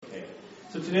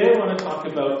So today I want to talk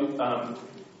about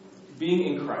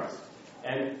being in Christ.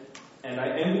 And I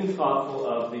am being thoughtful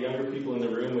of the younger people in the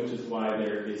room, which is why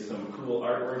there is some cool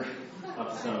artwork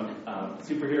of some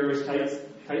superheroes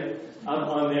type up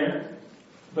on there.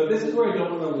 But this is where I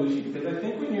don't want to lose you, because I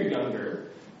think when you're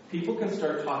younger, people can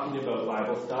start talking about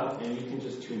Bible stuff and you can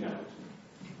just tune out.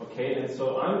 Okay, and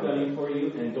so I'm gunning for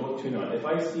you, and don't tune out. If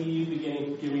I see you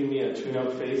giving me a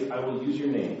tune-out face, I will use your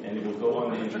name, and it will go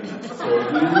on the internet. So you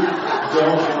don't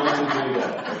want to do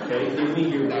that, okay? Give me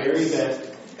your very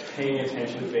best paying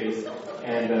attention face,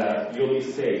 and you'll be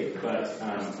safe. But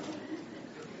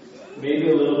maybe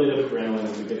a little bit of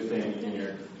adrenaline is a good thing in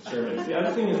your sermon. The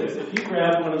other thing is this. If you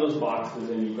grab one of those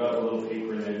boxes and you've got a little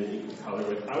paper in there that you can color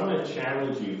with, I want to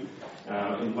challenge you,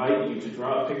 invite you to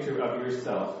draw a picture of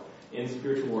yourself in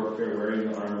spiritual warfare, wearing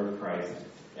the armor of Christ,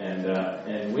 and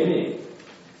winning,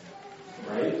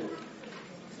 right?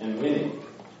 And winning.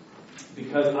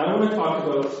 Because I want to talk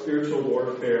about spiritual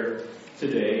warfare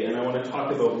today, and I want to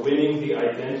talk about winning the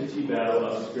identity battle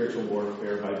of spiritual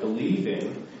warfare by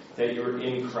believing that you're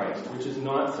in Christ, which is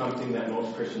not something that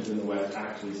most Christians in the West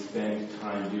actually spend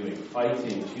time doing,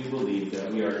 fighting to believe that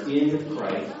we are in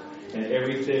Christ, and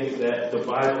everything that the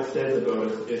Bible says about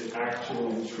us is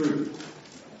actually true.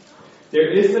 There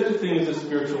is such a thing as a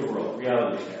spiritual world,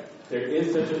 reality check. There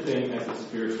is such a thing as a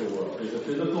spiritual world. There's a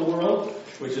physical world,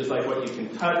 which is like what you can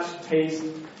touch, taste,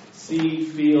 see,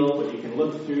 feel, what you can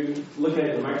look at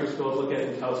in the microscope, look at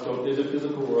in the telescope. There's a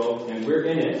physical world, and we're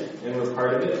in it, and we're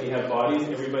part of it. We have bodies.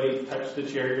 Everybody touch the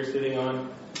chair you're sitting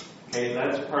on. Okay,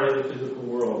 that's part of the physical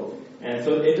world. And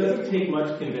so it doesn't take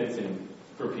much convincing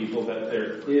for people that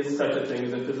there is such a thing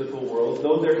as a physical world,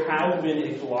 though there has been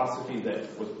a philosophy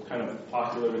that was kind of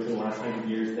popular within the last 100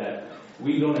 years that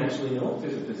we don't actually know if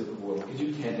there's a physical world, because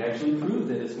you can't actually prove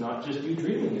that it's not just you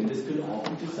dreaming, and this could all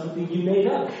be just something you made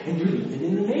up, and you're living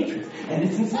in the Matrix, and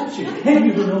it's Inception, and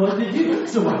you don't know what to do,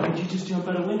 so why don't you just jump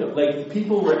out a window? Like,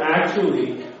 people were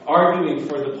actually arguing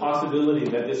for the possibility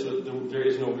that there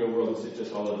is no real world, it's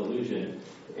just all a delusion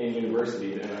in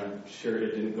universities, and I'm sure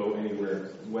it didn't go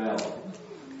anywhere well.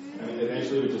 I mean,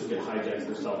 eventually it would just get hijacked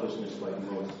for selfishness like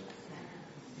most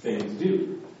things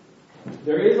do.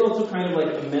 There is also kind of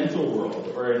like a mental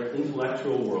world or an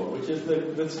intellectual world, which is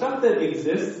the stuff that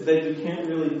exists that you can't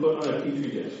really put on a petri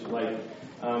dish. Like,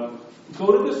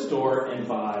 go to the store and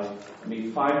buy maybe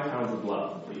 5 pounds of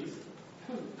love, please.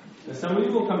 Now, some of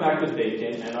you will come back with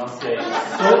bacon, and I'll say,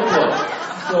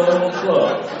 so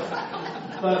close.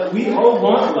 But we all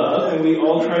want love, and we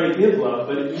all try to give love,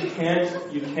 but you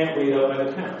can't weigh it out by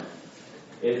the pound.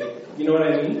 You know what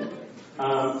I mean?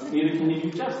 Neither can you do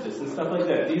justice and stuff like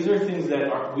that. These are things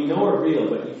that we know are real,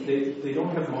 but they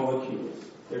don't have molecules.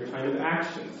 They're kind of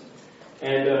actions.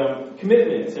 And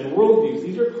commitments and worldviews,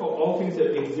 these are all things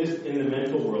that exist in the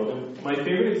mental world. And my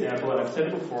favorite example, and I've said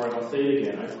it before, and I'll say it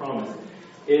again, I promise,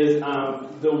 is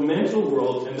the mental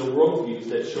world and the worldviews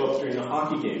that show up during the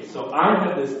hockey game. So I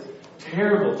had this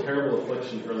terrible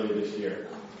affliction earlier this year.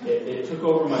 It took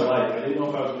over my life. I didn't know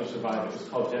if I was going to survive. It was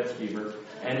called Jets fever.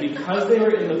 And because they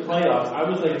were in the playoffs, I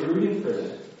was like rooting for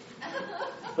them.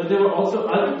 But there were also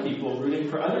other people rooting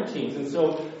for other teams. And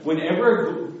so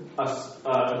whenever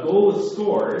a goal was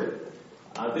scored,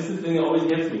 this is the thing that always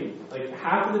gets me. Like,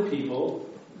 half of the people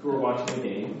who are watching the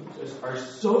game are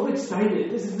so excited.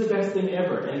 This is the best thing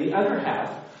ever. And the other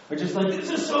half are just like,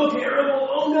 this is so terrible.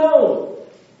 Oh no!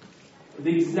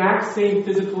 The exact same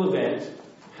physical event,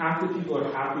 half the people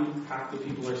are happy, half the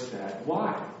people are sad.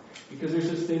 Why? Because there's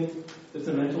this thing that's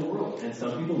a mental world. And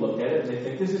some people look at it and they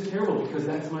think, this is terrible because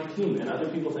that's my team. And other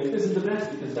people think, this is the best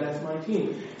because that's my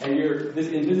team. And this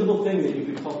invisible thing that you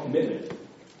could call commitment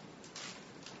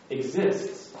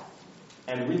exists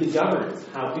and really governs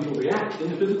how people react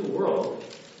in the physical world.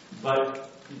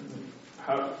 But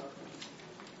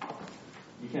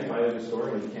you can't buy it at a store,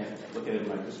 and you can't look at it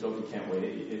in a microscope, you can't weigh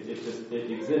it.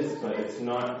 It exists, but it's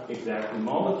not exactly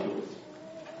molecules.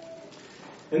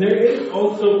 And there is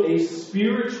also a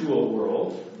spiritual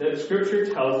world that Scripture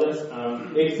tells us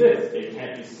exists. It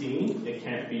can't be seen, it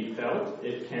can't be felt,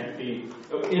 it can't be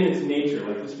in its nature.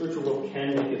 Like, the spiritual world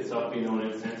can make itself be known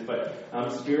in a sense, but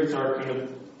spirits are kind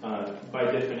of, by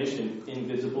definition,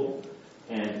 invisible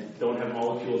and don't have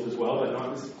molecules as well, but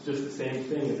not just the same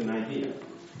thing as an idea.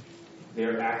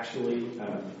 They're actually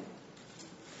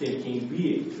thinking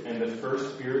beings. And the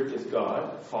first spirit is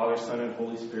God, Father, Son, and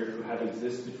Holy Spirit, who have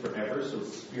existed forever. So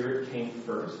spirit came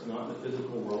first, not the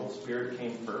physical world. Spirit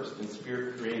came first, and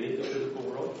spirit created the physical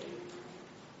world.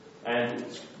 And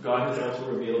God has also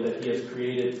revealed that He has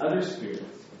created other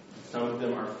spirits Some of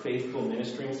them are faithful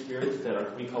ministering spirits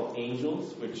that we call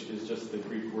angels, which is just the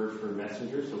Greek word for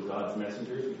messenger, so God's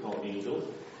messengers we call angels.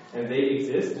 And they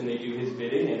exist and they do his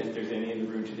bidding, and if there's any in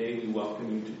the room today, we welcome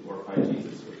you to glorify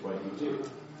Jesus with what you do.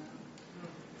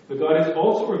 But God has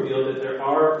also revealed that there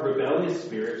are rebellious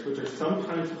spirits, which are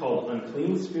sometimes called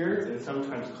unclean spirits, and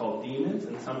sometimes called demons,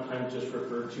 and sometimes just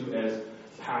referred to as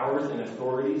powers and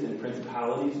authorities and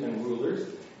principalities and rulers.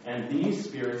 And these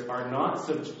spirits are not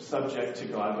subject to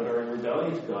God, but are in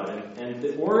rebellion to God. And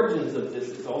the origins of this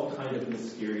is all kind of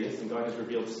mysterious, and God has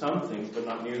revealed some things, but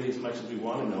not nearly as much as we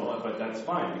want to know. But that's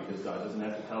fine, because God doesn't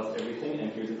have to tell us everything,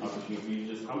 and here's an opportunity for you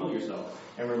to just humble yourself.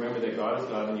 And remember that God is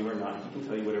God, and you are not. He can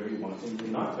tell you whatever he wants, and he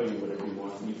cannot tell you whatever he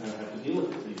wants, and you kind of have to deal with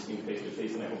it until you see him face to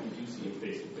face, and I hope you do see him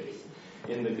face to face,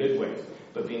 in the good way.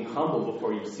 But being humble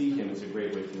before you see him is a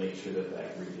great way to make sure that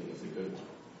that greeting is a good one.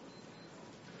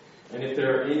 And if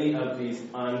there are any of these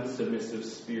unsubmissive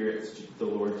spirits to the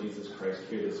Lord Jesus Christ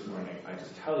here this morning, I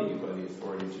just tell you by the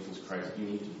authority of Jesus Christ, you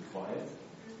need to be quiet,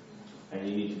 and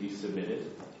you need to be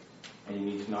submitted, and you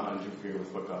need to not interfere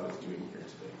with what God is doing here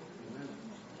today.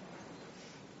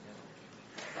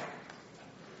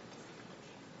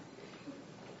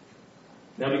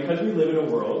 Now, because we live in a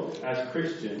world as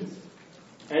Christians,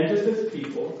 and just as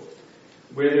people,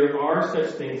 where there are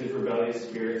such things as rebellious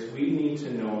spirits, we need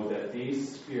to know that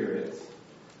these spirits,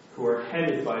 who are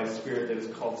headed by a spirit that is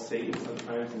called Satan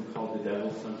sometimes and called the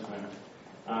devil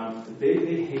sometimes,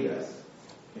 they hate us.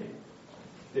 Okay?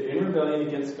 They're in rebellion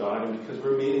against God, and because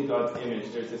we're made in God's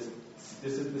image, there's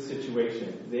this is the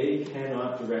situation. They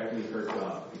cannot directly hurt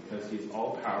God because he's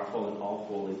all-powerful and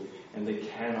all-holy, and they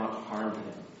cannot harm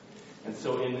him. And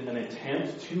so in an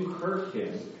attempt to hurt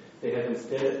him, they have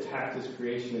instead attacked his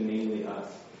creation, and namely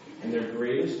us. And their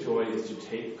greatest joy is to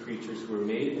take creatures who are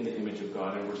made in the image of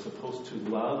God, and we're supposed to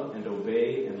love and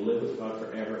obey and live with God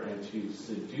forever, and to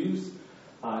seduce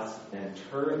us and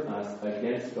turn us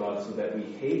against God so that we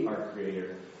hate our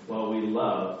Creator while we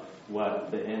love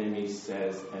what the enemy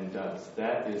says and does.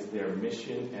 That is their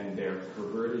mission and their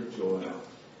perverted joy.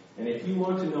 And if you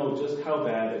want to know just how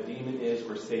bad a demon is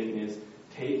or Satan is,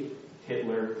 take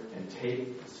Hitler and take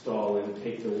Stalin,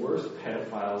 take the worst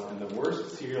pedophiles and the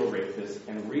worst serial rapists,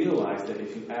 and realize that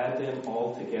if you add them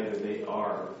all together, they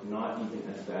are not even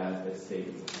as bad as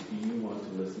Satan. Do you want to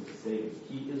listen to Satan?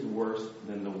 He is worse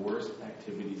than the worst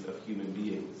activities of human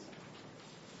beings.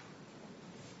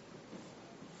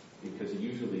 Because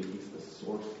usually he's the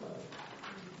source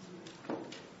of it.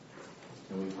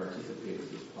 And we participate in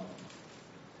his plan.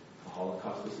 The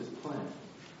Holocaust was his plan.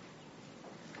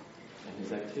 And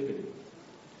his activity.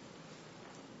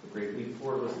 The Great Leap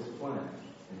Forward was his plan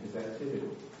and his activity.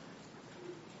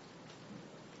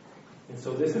 And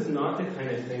so this is not the kind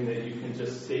of thing that you can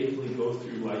just safely go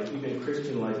through life, even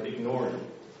Christian life, ignoring.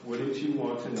 Wouldn't you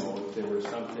want to know if there was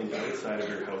something outside of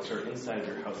your house or inside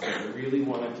your house that really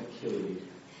wanted to kill you?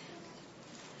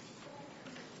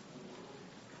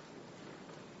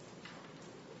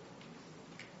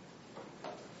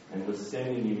 And was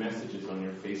sending you messages on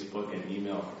your Facebook and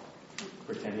email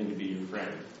pretending to be your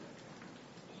friend,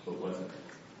 but wasn't?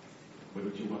 What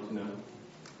would you want to know?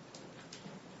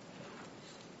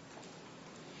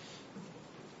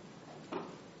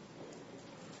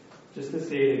 Just to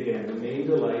say it again, the main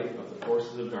delight of the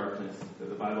forces of darkness that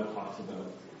the Bible talks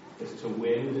about is to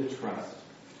win the trust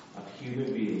of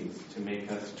human beings to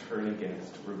make us turn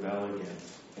against, rebel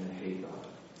against, and hate God.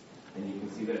 And you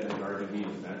can see that in the Garden of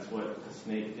Eden. That's what the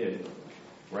snake did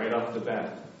right off the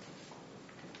bat.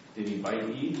 Did he bite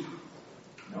Eve?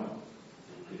 No.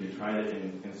 Did he try to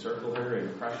encircle her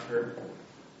and crush her?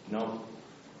 No.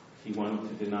 He wanted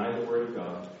to deny the word of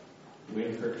God,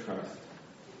 win her trust,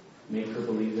 make her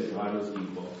believe that God was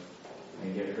evil,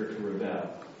 and get her to rebel,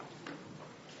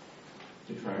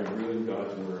 to try to ruin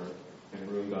God's world and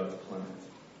ruin God's plans.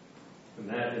 And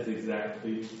that is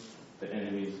exactly the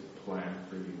enemy's plan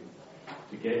for you,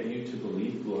 to get you to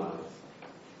believe lies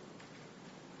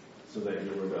so that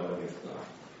you'll rebel against God,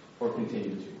 or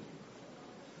continue to.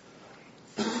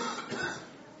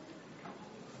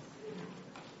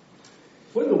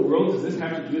 What in the world does this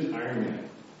have to do with Iron Man?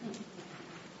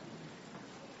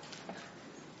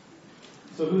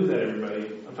 So who is that, everybody?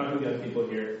 I'm talking to young people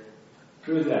here.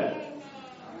 Who is that?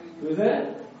 Who is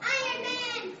that? Iron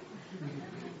Man!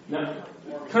 No,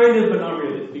 kind of, but not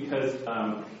really, because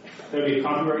there'd be a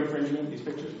copyright infringement, these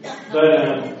pictures.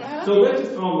 But so let's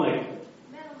just call them like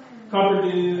Copper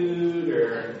Dude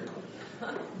or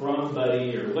Bronze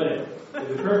Buddy or whatever. For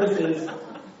the purposes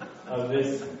of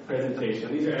this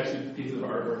presentation, these are actually pieces of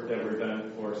artwork that were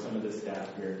done for some of the staff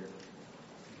here.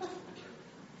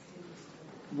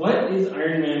 What is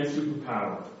Iron Man's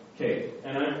superpower? Okay,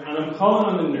 and I'm calling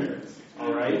on the nerds,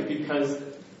 all right, because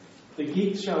the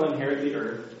geeks shall inherit the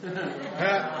earth.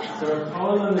 So we're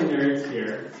calling on the nerds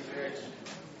here.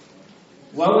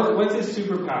 What's his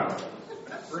superpower?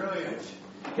 Brilliant.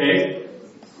 Okay,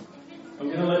 I'm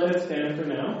going to let that stand for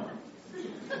now.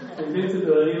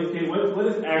 Invincibility, okay, what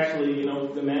is actually,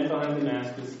 the man behind the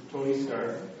mask is Tony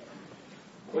Stark.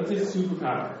 What's his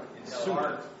superpower?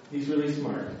 Smart. He's really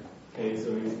smart. Okay,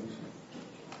 so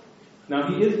now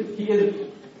he is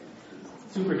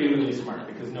superhumanly smart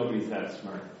because nobody's that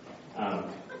smart.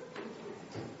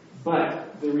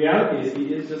 But the reality is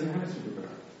he doesn't have a superpower.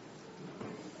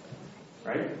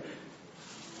 Right?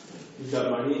 He's got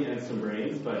money and some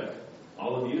brains, but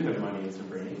all of you have money and some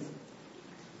brains.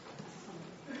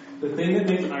 The thing that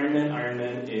makes Iron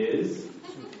Man is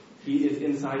he is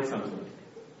inside something.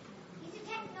 He's a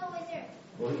techno wizard.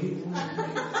 Well,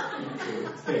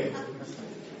 okay.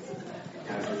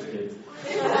 Kids.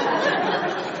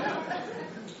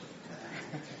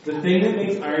 The thing that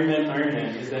makes Iron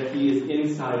Man is that he is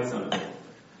inside something,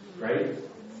 right?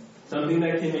 Something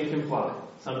that can make him fly,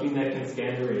 something that can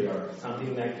scan the radar,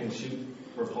 something that can shoot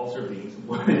repulsor beams,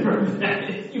 whatever that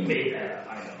is. You made that up,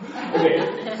 I know.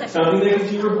 Okay, something that can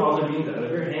shoot repulsor beams out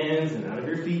of your hands and out of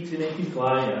your feet to make you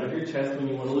fly, and out of your chest when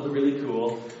you want to look really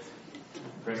cool.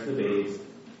 Press the base.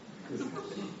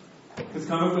 Because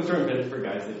comic books are invented for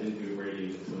guys that didn't do very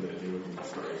easy, so that they would be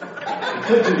stories.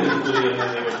 They could do easily, and then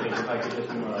they would think, if I could just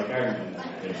be more like Iron Man, then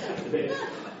I'd have the base.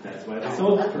 That's why they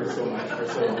sold for so much for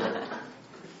so long.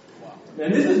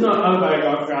 And this is not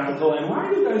autobiographical, and why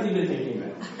are you guys even thinking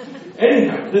that?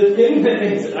 Anyhow, the thing that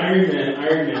makes Iron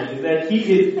Man is that he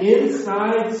is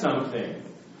inside something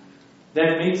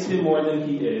that makes him more than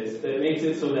he is, that makes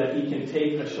it so that he can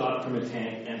take a shot from a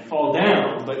tank and fall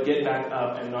down, but get back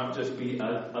up and not just be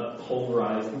a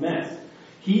pulverized mess.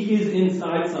 He is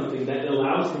inside something that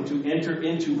allows him to enter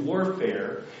into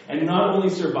warfare and not only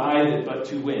survive it, but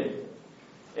to win.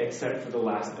 Except for the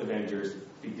last Avengers,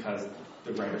 because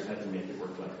the writers had to make it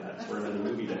work like that for another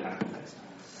movie to happen next time.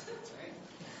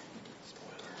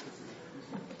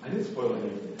 I didn't spoil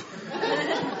anything.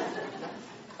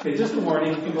 Okay, just a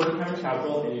warning, if you go to Cameron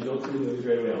Chapel and you don't see the movies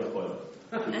right away, I'll spoil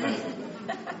it.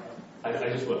 I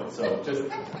just will. So just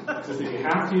if you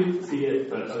have to, see it,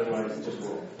 but otherwise, just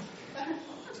roll.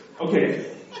 Okay.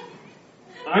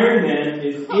 Iron Man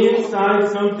is inside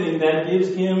something that gives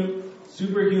him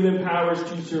superhuman powers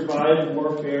to survive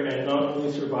warfare, and not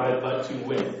only survive, but to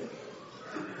win.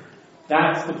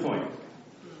 That's the point.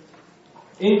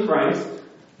 In Christ,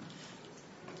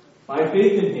 by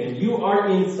faith in Him, you are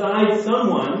inside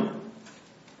someone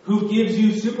who gives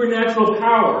you supernatural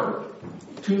power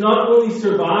to not only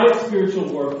survive spiritual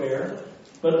warfare,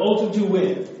 but also to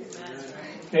win.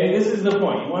 Okay, this is the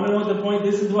point. You want to know what the point?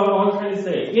 This is what I'm trying to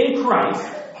say. In Christ,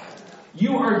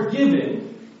 you are given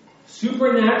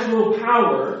supernatural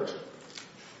power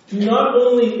to not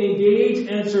only engage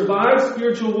and survive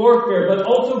spiritual warfare, but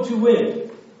also to win.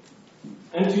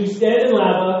 And to stand in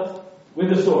lava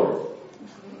with a sword.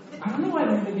 I don't know why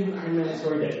they haven't given Iron Man a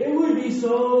sword yet. It would be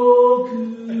so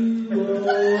cool.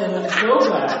 And I'm so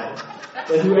glad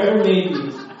that whoever made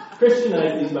these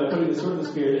Christianized these by putting the sword of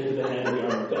the Spirit into the hand of the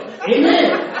arm of God. Amen!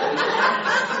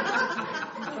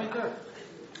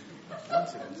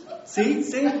 See?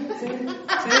 This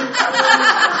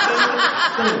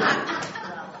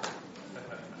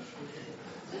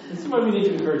is why we need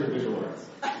to encourage the visual arts.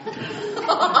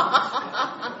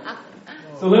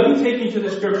 So let me take you to the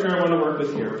scripture I want to work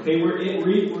with here. Okay, we're going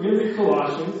to read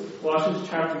Colossians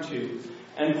chapter 2.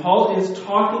 And Paul is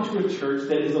talking to a church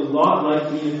that is a lot like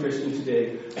being a Christian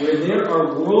today, where there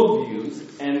are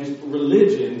worldviews and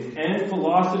religions and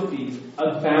philosophies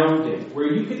abounding,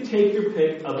 where you could take your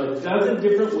pick of a dozen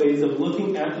different ways of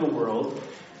looking at the world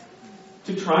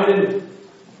to try to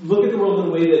look at the world in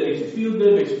a way that makes you feel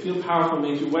good, makes you feel powerful,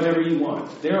 makes you whatever you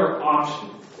want. There are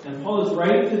options. And Paul is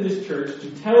writing to this church to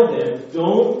tell them,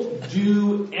 don't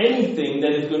do anything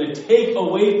that is going to take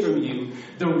away from you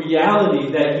the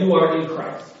reality that you are in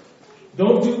Christ.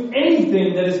 Don't do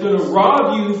anything that is going to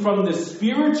rob you from the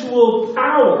spiritual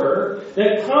power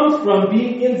that comes from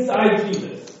being inside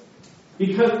Jesus.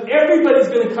 Because everybody's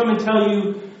going to come and tell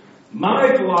you,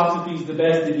 my philosophy is the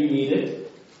best and you need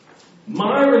it.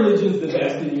 My religion's the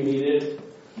best and you need it.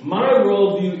 My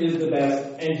worldview is the best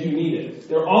and you need it.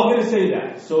 They're all going to say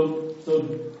that. So,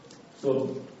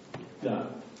 yeah.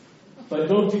 But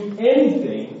don't do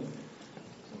anything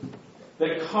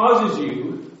that causes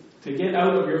you to get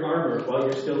out of your armor while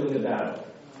you're still in the battle.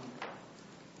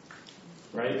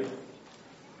 Right?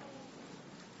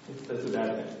 That's a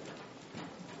bad thing.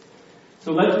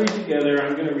 So let's read together.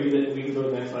 I'm going to read it. We can go to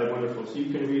the next slide. Wonderful. So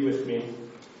you can read with me.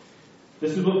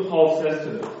 This is what Paul says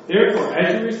to them. Therefore,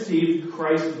 as you received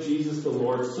Christ Jesus the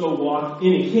Lord, so walk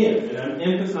in Him. And I'm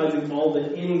emphasizing all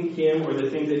the in Him, or the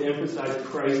things that emphasize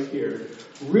Christ here.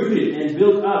 Rooted and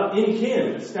built up in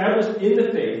Him, established in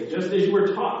the faith, just as you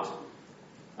were taught.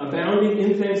 Abounding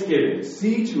in thanksgiving.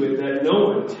 See to it that no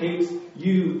one takes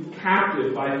you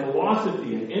captive by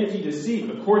philosophy and empty deceit,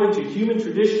 according to human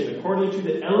tradition, according to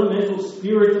the elemental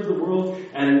spirit of the world,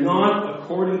 and not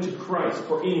according to Christ.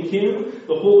 For in Him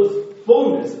the whole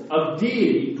fullness of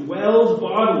deity dwells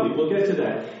bodily. We'll get to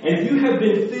that. And you have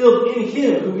been filled in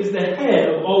Him, who is the head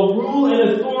of all rule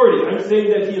and authority. I'm saying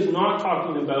that he is not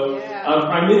talking about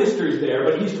prime ministers there,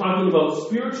 but he's talking about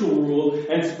spiritual rule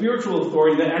and spiritual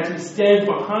authority that actually stand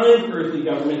behind earthly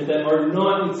governments that are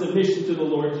not in submission to the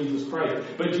Lord Jesus Christ.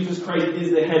 But Jesus Christ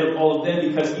is the head of all of them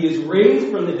because He is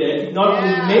raised from the dead. He not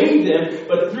only made them,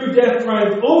 but through death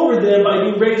triumphed over them by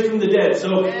being raised from the dead.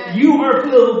 So you are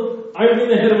filled. I'm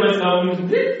getting ahead of myself. I'm going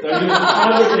to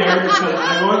pause it there because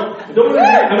I don't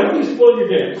want to spoil your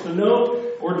dinner. So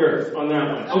no hors d'oeuvres on that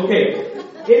one. Okay.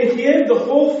 In Him, the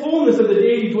whole fullness of the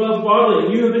deity dwells bodily,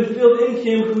 and you have been filled in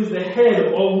Him who is the head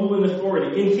of all rule and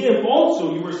authority. In Him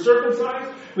also you were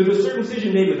circumcised with a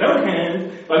circumcision made without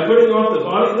hands, by putting off the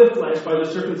body of the flesh by the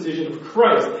circumcision of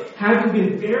Christ, having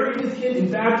been buried with Him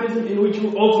in baptism, in which you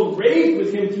were also raised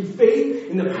with Him through faith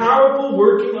in the powerful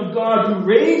working of God, who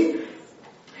raised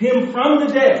Him from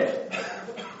the dead.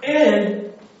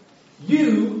 And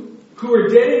you, who are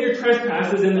dead in your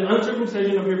trespasses and the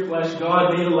uncircumcision of your flesh,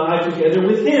 God made alive together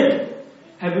with Him,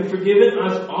 having forgiven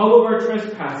us all of our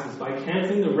trespasses by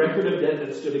canceling the record of debt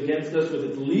that stood against us with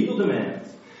its legal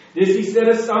demands. This He set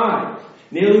aside,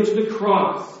 nailing to the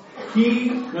cross.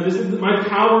 Now this is my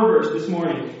power verse this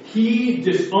morning. He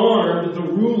disarmed the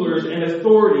rulers and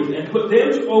authorities and put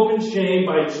them to open shame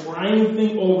by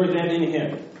triumphing over them in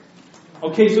Him.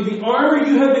 Okay, so the armor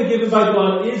you have been given by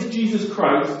God is Jesus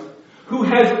Christ, who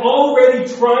has already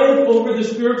triumphed over the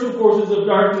spiritual forces of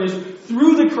darkness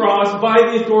through the cross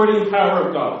by the authority and power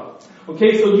of God.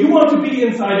 Okay, so you want to be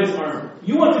inside His armor.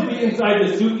 You want to be inside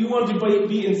the suit. You want to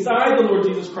be inside the Lord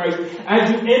Jesus Christ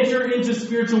as you enter into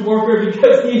spiritual warfare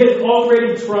because He has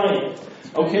already triumphed.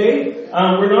 Okay?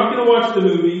 We're not going to watch the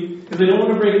movie because I don't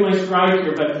want to break my stride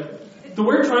here, but the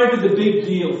word triumph is a big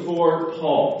deal for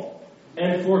Paul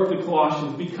and for the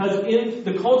Colossians, because in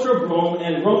the culture of Rome,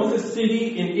 and Rome is a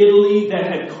city in Italy that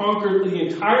had conquered the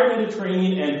entire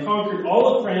Mediterranean and conquered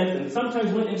all of France and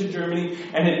sometimes went into Germany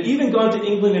and had even gone to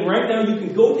England. And right now you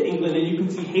can go to England and you can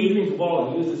see Hadrian's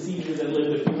Wall. He was a Caesar that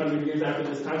lived a few hundred years after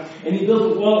this time, and he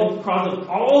built a wall across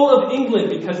all of England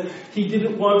because he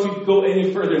didn't want to go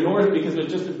any further north because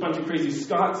there's just a bunch of crazy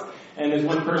Scots. And as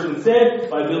one person said,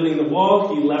 by building the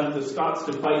wall, he left the Scots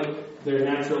to fight their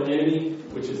natural enemy,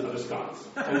 which is other Scots.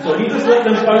 And so he just let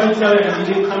them fight each other, and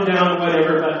he didn't come down,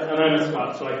 whatever, and I'm a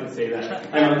Scot, so I can say that.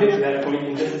 And I'll get to that point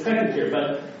in just a second here.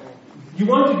 But you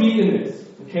want to be in this,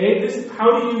 okay? This is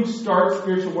how do you start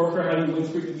spiritual warfare? How do you win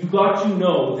spiritual? You got to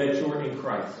know that you're in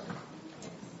Christ.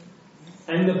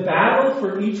 And the battle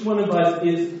for each one of us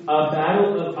is a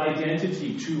battle of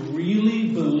identity, to really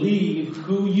believe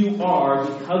who you are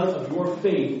because of your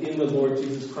faith in the Lord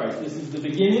Jesus Christ. This is the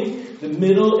beginning, the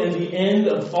middle, and the end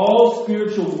of all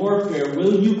spiritual warfare.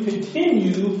 Will you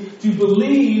continue to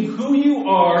believe who you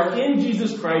are in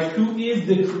Jesus Christ, who is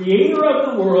the creator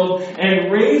of the world and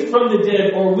raised from the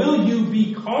dead, or will you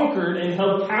be conquered and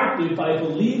held captive by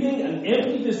believing an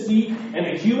empty deceit and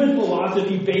a human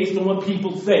philosophy based on what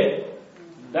people say?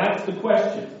 That's the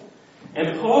question.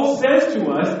 And Paul says to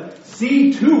us,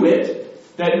 see to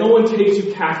it that no one takes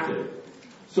you captive.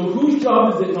 So whose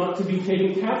job is it not to be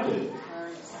taken captive?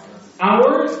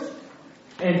 Ours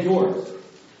and yours.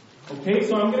 Okay,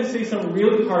 so I'm going to say something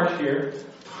really harsh here.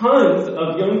 Tons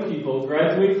of young people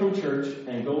graduate from church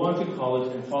and go on to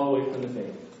college and fall away from the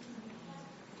faith.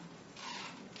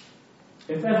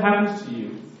 If that happens to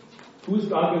you, who is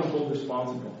God going to hold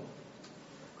responsible?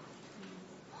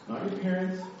 Not your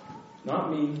parents,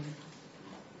 not me,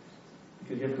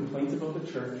 because you have complaints about the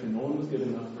church and no one was good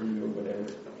enough for you or whatever.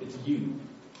 It's you.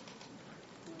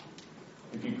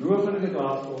 If you grew up under the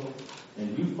gospel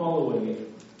and you fall away,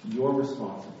 you're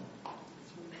responsible.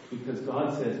 Because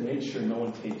God says, make sure no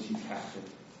one takes you captive.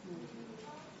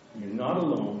 You're not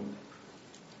alone,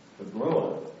 but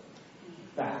grow up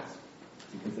fast,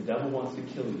 because the devil wants to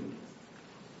kill you.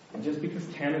 And just because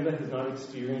Canada has not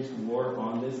experienced war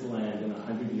on this land in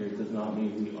 100 years does not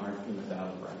mean we aren't in a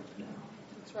battle right now.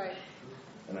 That's right.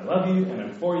 And I love you, and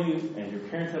I'm for you, and your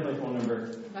parents have my phone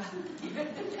number.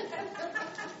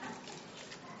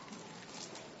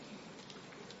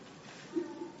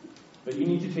 but you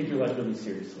need to take your life really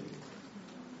seriously.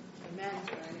 Amen.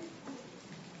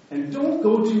 And don't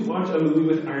go to watch a movie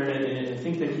with Iron Man in it and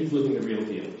think that he's living the real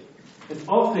deal. It's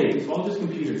all fake. It's all just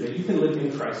computers. That you can live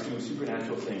in Christ doing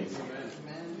supernatural things.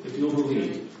 If you'll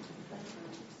believe.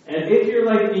 And if you're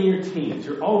like in your teens,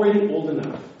 you're already old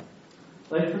enough.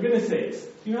 Like, for goodness sakes,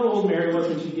 do you know how old Mary was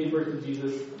when she gave birth to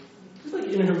Jesus? She's like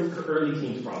in her early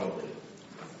teens, probably.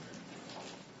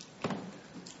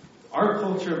 Our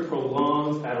culture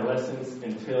prolongs adolescence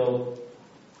until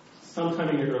sometime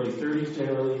in your early 30s,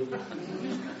 generally.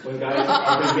 When guys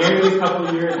have been married a couple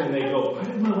of years and they go, why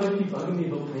did my wife keep bugging me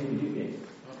about playing video games?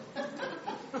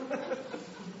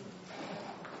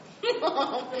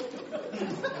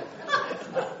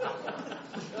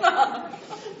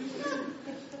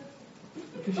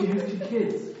 Because she has 2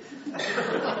 kids.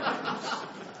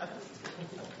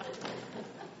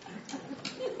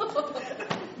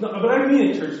 No, but I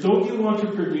mean it, church. Don't you want to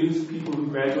produce people who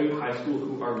graduate high school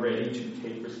who are ready to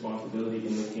take responsibility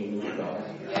in the kingdom of God?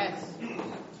 Yes.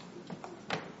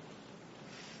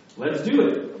 Let's do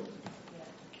it.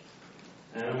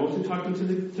 And I'm mostly talking to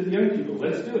the young people.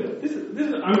 Let's do it.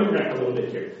 I'm going to rant a little bit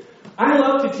here. I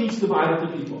love to teach the Bible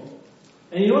to people.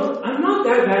 And you know what? I'm not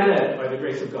that bad at it by the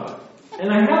grace of God.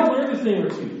 And I have learned a thing or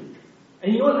two.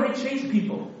 And you know what? I chase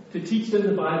people to teach them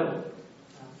the Bible.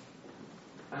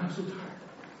 I'm so tired.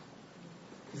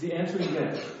 Because the answer is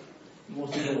yes.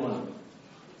 Most people don't want it.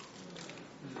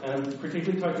 And I'm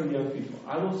particularly talking to young people.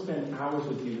 I will spend hours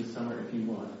with you this summer if you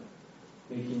want,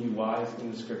 making you wise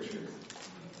in the Scriptures.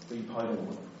 But you probably don't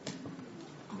want it.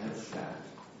 And that's sad.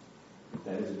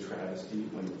 That is a travesty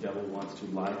when the devil wants to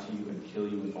lie to you and kill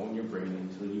you and own your brain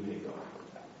until you hate God.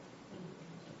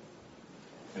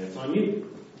 And it's on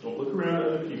you. Don't look around at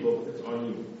other people. It's on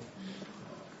you.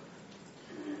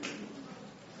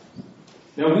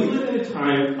 Now, we live in a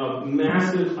time of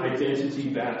massive identity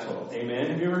battle. Amen?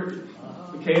 Have you ever...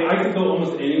 Okay, I could go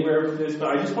almost anywhere with this, but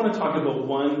I just want to talk about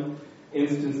one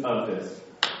instance of this.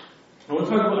 I want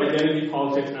to talk about identity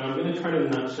politics, and I'm going to try to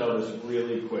nutshell this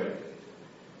really quick.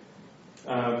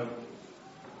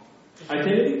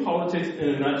 Identity politics, in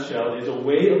a nutshell, is a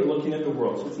way of looking at the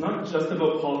world. So it's not just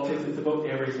about politics, it's about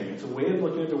everything. It's a way of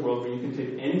looking at the world where you can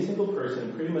take any single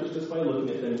person, pretty much just by looking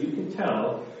at them, you can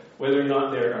tell whether or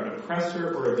not they're an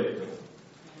oppressor or a victim.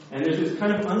 And there's this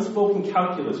kind of unspoken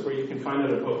calculus where you can find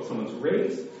out about someone's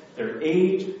race, their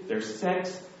age, their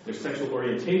sex, their sexual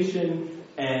orientation,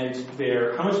 and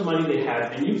how much money they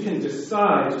have, and you can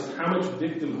decide just how much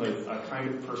victimhood a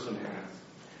kind of person has.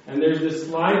 And there's this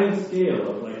sliding scale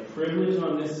of like privilege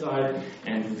on this side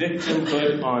and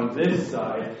victimhood on this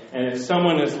side. And if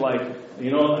someone is like,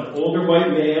 an older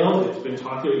white male, it's been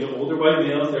talked about, older white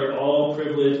males, they're all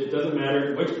privileged. It doesn't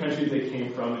matter which country they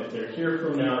came from. If they're here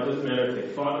from now, it doesn't matter if they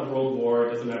fought in a world war.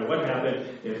 It doesn't matter what happened.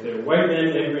 If they're white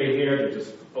men, they have gray hair, they're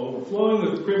just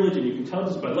overflowing with privilege, and you can tell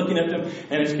just by looking at them.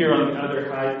 And it's here on the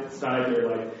other side, they're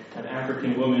like an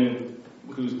African woman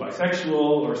who's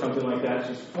bisexual or something like that.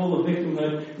 She's full of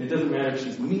victimhood, and it doesn't matter if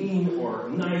she's mean or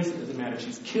nice. It doesn't matter if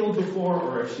she's killed before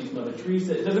or if she's Mother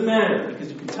Teresa. It doesn't matter, because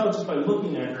you can tell just by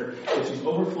looking at her that she's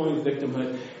overflowing with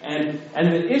victimhood. And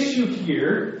the issue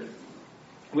here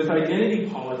with identity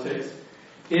politics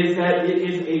is that it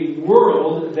is a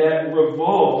world that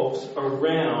revolves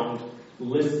around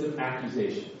lists of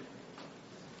accusation.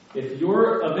 If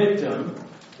you're a victim,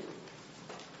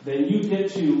 then you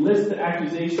get to list the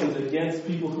accusations against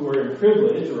people who are in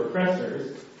privilege or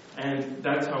oppressors, and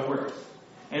that's how it works.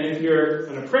 And if you're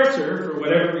an oppressor, for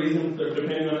whatever reason,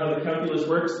 depending on how the calculus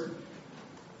works,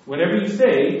 whatever you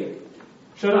say,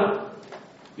 shut up,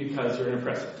 because you're an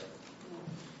oppressor.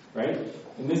 Right?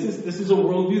 And this is a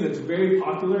worldview that's very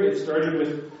popular. It started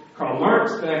with Karl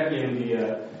Marx back in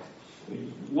the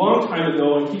long time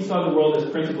ago, and he saw the world as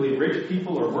principally rich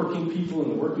people or working people,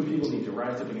 and the working people need to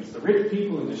rise up against the rich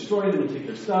people and destroy them and take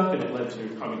their stuff, and it led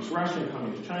to communist Russia and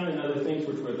communist China and other things,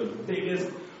 which were the biggest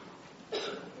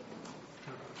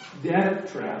death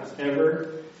traps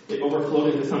ever. It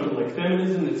overflowed into something like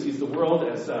feminism that sees the world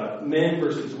as men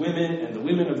versus women, and the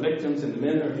women are victims and the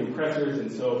men are the oppressors, and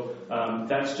so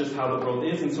that's just how the world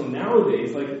is. And so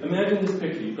nowadays, like, imagine this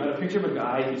picture. You've got a picture of a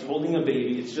guy, he's holding a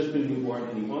baby, it's just been newborn,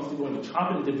 and he wants to go and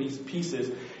chop it into these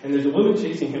pieces, and there's a woman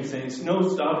chasing him saying, no,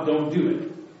 stop, don't do it.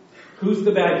 Who's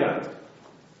the bad guy?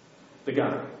 The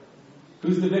guy.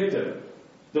 Who's the victim?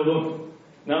 The woman.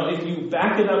 Now, if you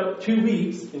back it up 2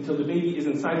 weeks until the baby is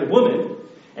inside the woman,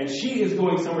 and she is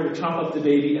going somewhere to chop up the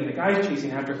baby, and the guy's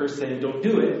chasing after her saying, don't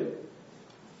do it,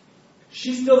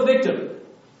 she's still the victim,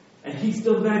 and he's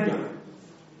still the bad guy.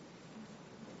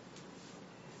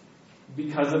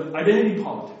 Because of identity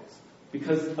politics,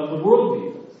 because of the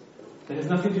worldview that has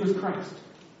nothing to do with Christ.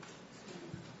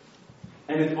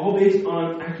 And it's all based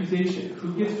on accusation.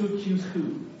 Who gets to accuse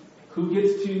who? Who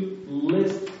gets to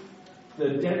list the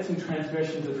debts and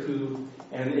transgressions of who?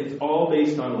 And it's all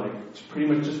based on like pretty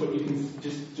much just what you can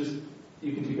just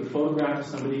you can take a photograph of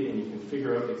somebody and you can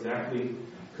figure out exactly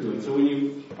who. And so when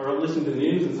you are listening to the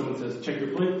news and someone says, check your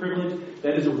privilege,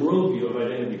 that is a worldview of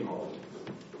identity politics.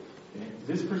 Okay?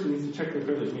 This person needs to check their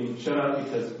privilege. I mean, shut up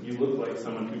because you look like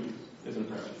someone who isn't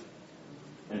present.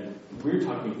 And we're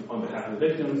talking on behalf of the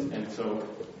victims, and so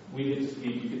we get to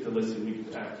speak, you get to listen, we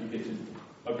get to act, you get to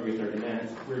agree with our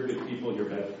demands. We're good people, you're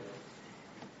bad.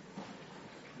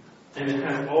 And it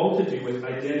has all to do with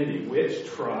identity. Which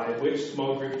tribe, which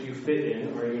small group do you fit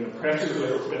in? Are you an oppressor who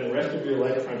has to spend the rest of your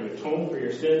life trying to atone for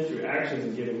your sins through actions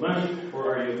and giving money?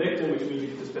 Or are you a victim, which means you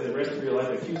get to spend the rest of your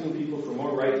life accusing people for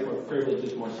more rights, more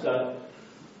privileges, more stuff?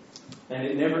 And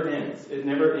it never ends. It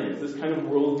never ends. This kind of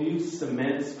worldview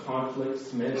cements conflict,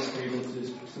 cements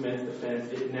grievances, cements offense.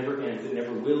 It never ends. It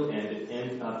never will end. It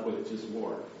ends up with just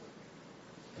war.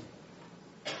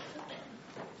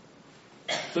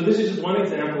 So this is just one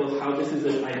example of how this is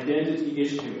an identity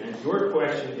issue. And your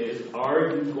question is,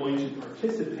 are you going to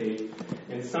participate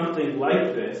in something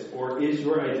like this, or is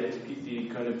your identity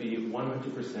going to be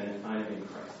 100% I am in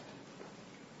Christ?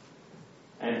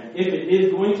 And if it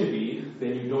is going to be,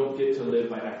 then you don't get to live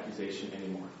by accusation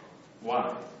anymore.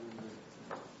 Why?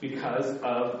 Because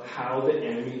of how the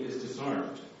enemy is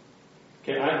disarmed.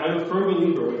 Okay, I'm a firm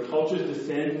believer when cultures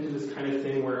descend into this kind of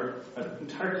thing where an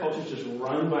entire culture is just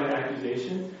run by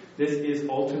accusation, this is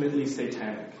ultimately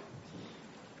satanic.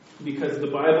 Because the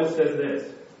Bible says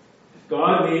this,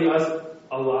 God made us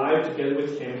alive together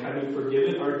with Him, having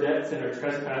forgiven our debts and our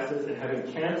trespasses, and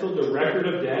having canceled the record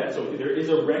of debt. So there is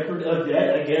a record of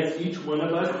debt against each one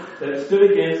of us that stood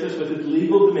against us with its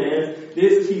legal demands.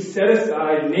 This He set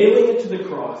aside, nailing it to the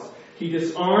cross. He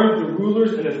disarmed the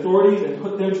rulers and authorities and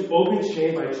put them to open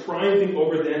shame by triumphing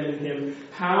over them in Him.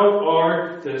 How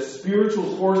are the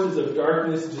spiritual forces of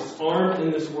darkness disarmed in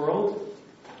this world?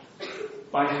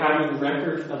 By having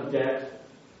records of debt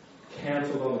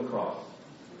canceled on the cross.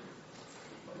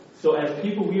 So as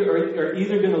people, we are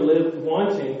either going to live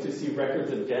wanting to see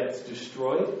records of debts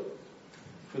destroyed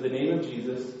for the name of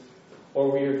Jesus,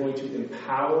 or we are going to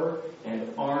empower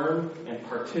and arm and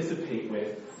participate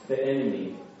with the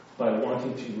enemy by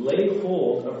wanting to lay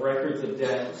hold of records of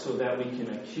debt so that we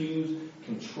can accuse,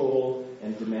 control,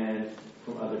 and demand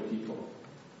from other people.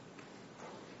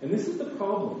 And this is the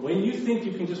problem. When you think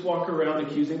you can just walk around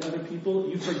accusing other people,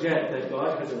 you forget that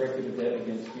God has a record of debt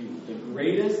against you. The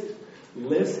greatest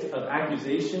list of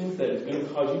accusations that is going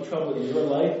to cause you trouble in your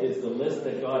life is the list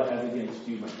that God has against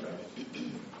you, my friend.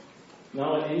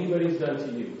 Not what anybody's done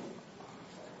to you.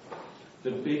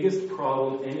 The biggest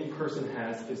problem any person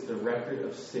has is the record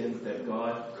of sins that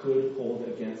God could hold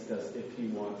against us if He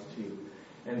wants to.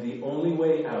 And the only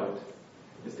way out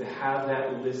is to have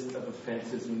that list of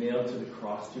offenses nailed to the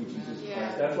cross through Jesus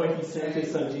Christ. That's why He sent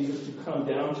His Son Jesus to come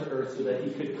down to earth so that He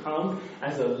could come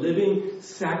as a living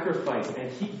sacrifice.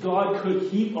 And God could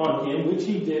heap on Him, which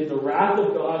He did, the wrath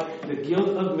of God, the guilt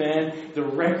of man, the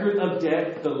record of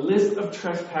debt, the list of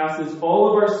trespasses,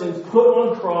 all of our sins put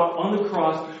on the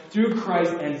cross through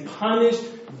Christ and punished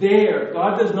there.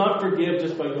 God does not forgive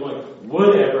just by going,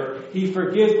 whatever. He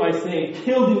forgives by saying,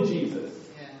 killed in Jesus.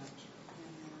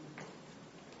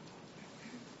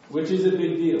 Which is a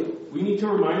big deal. We need to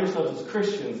remind ourselves as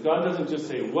Christians, God doesn't just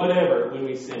say whatever when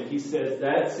we sin. He says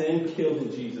that sin killed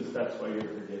in Jesus. That's why you're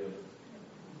forgiven.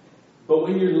 But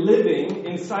when you're living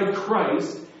inside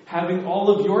Christ, having all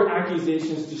of your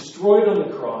accusations destroyed on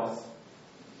the cross,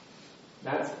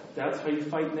 that's how you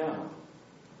fight now.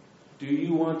 Do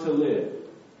you want to live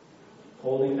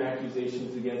holding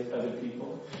accusations against other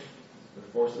people? The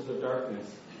forces of darkness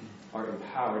are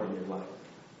empowered in your life.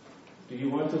 Do you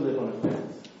want to live on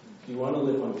offense? Do you want to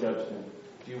live on judgment?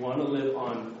 Do you want to live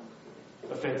on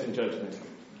offense and judgment?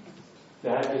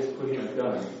 That is putting a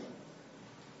gun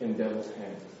in devil's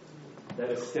hands.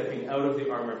 That is stepping out of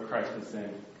the armor of Christ and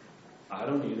saying, I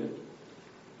don't need it.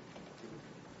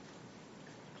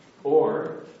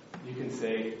 Or you can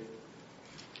say,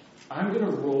 I'm going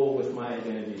to roll with my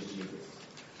identity as Jesus.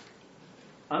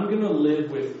 I'm going to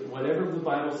live with whatever the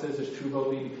Bible says is true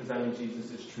about me because I know Jesus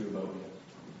is true about me.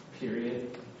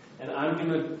 Period. And I'm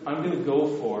gonna go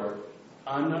for,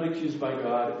 I'm not accused by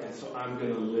God, and so I'm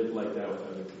gonna live like that with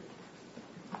other people.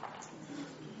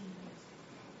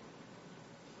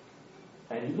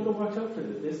 And you've got to watch out for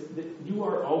this. You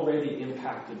are already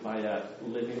impacted by that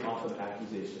living off of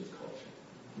accusations culture.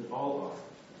 We all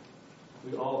are.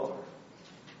 We all are.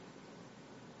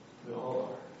 We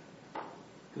all are.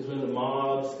 Because when the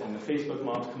mobs and the Facebook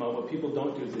mobs come out, what people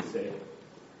don't do is they say,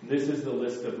 this is the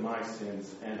list of my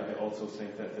sins, and I also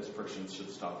think that this person should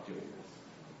stop doing this.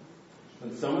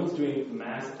 When someone's doing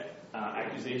mass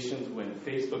accusations, when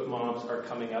Facebook mobs are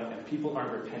coming up and people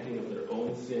aren't repenting of their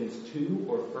own sins too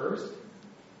or first,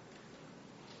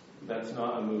 that's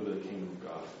not a move of the kingdom of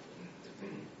God.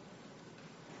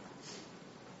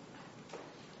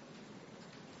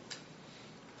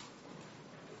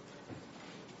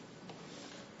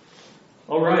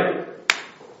 All right.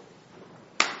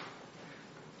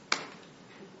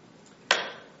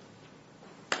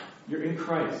 You're in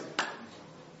Christ.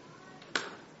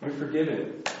 You're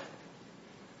forgiven.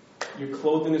 You're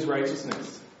clothed in His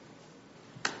righteousness.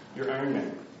 You're Iron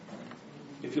Man.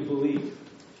 If you believe.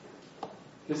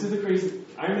 This is the crazy.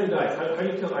 Iron Man dies. How do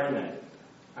you kill Iron Man?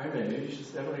 Iron Man, maybe you should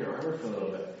step on your armor for a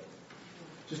little bit.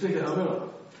 Just take the helmet off.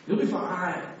 You'll be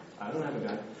fine. I don't have a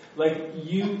gun. Like,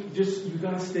 you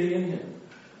gotta stay in Him.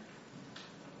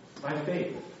 By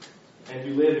faith. And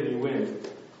you live and you win.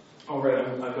 Alright,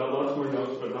 I've got lots more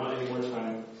notes, but not any more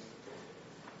time.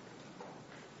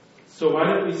 So why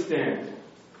don't we stand?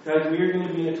 Guys, we are going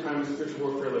to be in a time of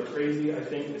spiritual warfare like crazy, I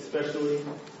think, especially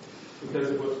because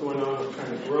of what's going on. We're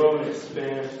trying to grow and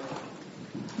expand.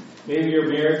 Maybe your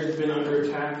marriage has been under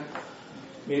attack.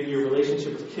 Maybe your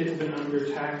relationship with kids has been under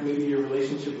attack. Maybe your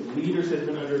relationship with leaders has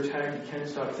been under attack. You can't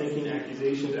stop thinking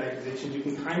accusations. You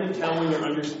can kind of tell when you're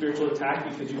under spiritual attack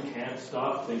because you can't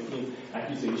stop thinking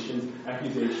accusations. And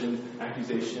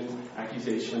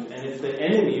it's the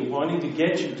enemy wanting to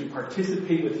get you to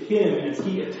participate with him as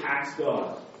he attacks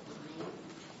God.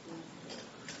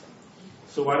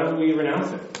 So why don't we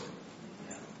renounce it?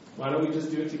 Why don't we just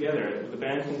do it together? The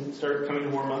band can start coming to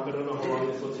warm up. I don't know how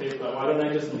long this will take, but why don't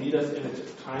I just lead us in a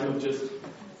time of just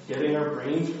getting our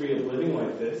brains free of living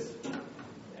like this,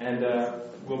 and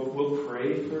we'll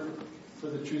pray for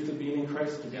the truth of being in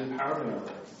Christ to be empowered in our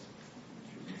lives.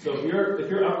 So if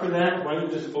you're up for that, why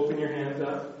don't you just open your hands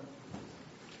up?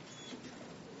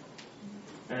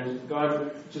 And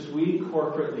God, just we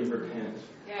corporately repent.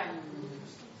 Yeah.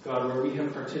 God, where we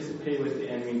have participated with the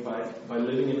enemy by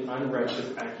living in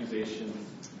unrighteous accusations,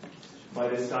 by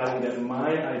deciding that my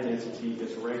identity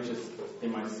is righteous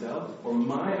in myself, or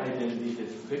my identity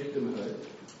is victimhood,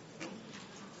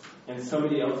 and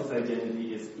somebody else's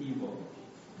identity is evil.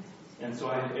 And so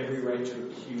I have every right to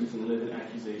accuse and live in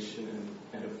accusation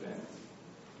and offense.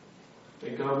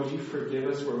 And God, would you forgive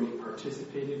us where we've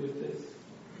participated with this?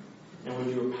 And would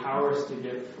you empower us to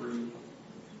get free?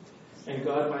 And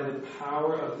God, by the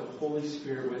power of the Holy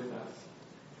Spirit with us,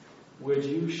 would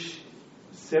you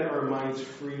set our minds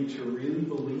free to really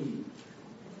believe,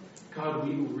 God,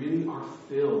 we really are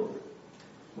filled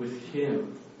with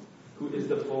Him who is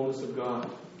the fullness of God.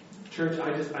 Church,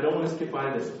 I don't want to skip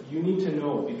by this. You need to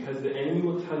know, because the enemy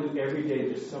will tell you every day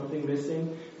there's something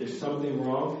missing, there's something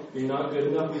wrong, you're not good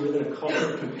enough, we live in a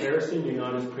culture of comparison, you're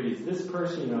not as pretty as this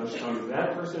person, you're not as strong as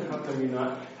that person, how come you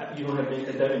don't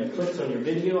have that many clicks on your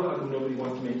video, how come nobody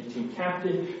wants to make you team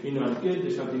captain, you're not good,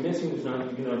 there's something missing,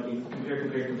 compare.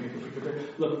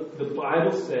 Look, the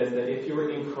Bible says that if you are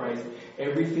in Christ,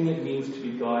 everything it means to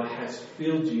be God has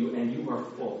filled you and you are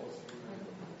full.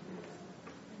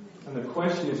 And the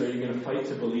question is, are you going to fight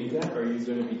to believe that, or are you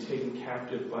going to be taken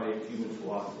captive by human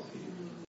philosophy?